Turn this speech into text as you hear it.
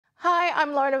Hi,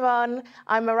 I'm Lauren Yvonne.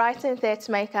 I'm a writer and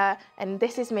theatre maker, and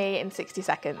this is me in 60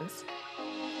 seconds.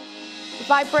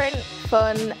 Vibrant,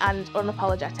 fun, and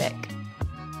unapologetic.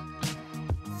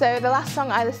 So the last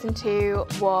song I listened to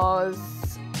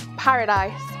was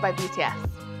Paradise by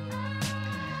BTS.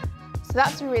 So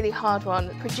that's a really hard one.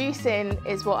 Producing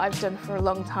is what I've done for a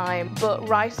long time, but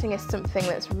writing is something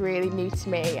that's really new to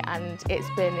me and it's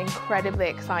been incredibly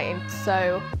exciting.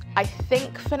 So I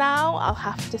think for now I'll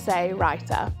have to say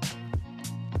writer.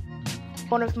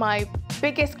 One of my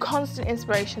biggest constant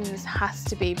inspirations has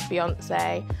to be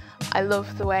Beyonce. I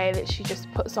love the way that she just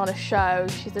puts on a show.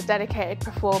 She's a dedicated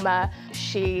performer.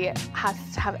 She has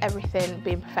to have everything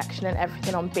being perfection and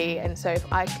everything on beat, and so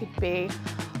if I could be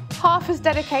half as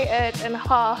dedicated and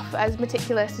half as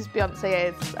meticulous as Beyonce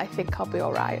is, I think I'll be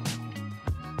all right.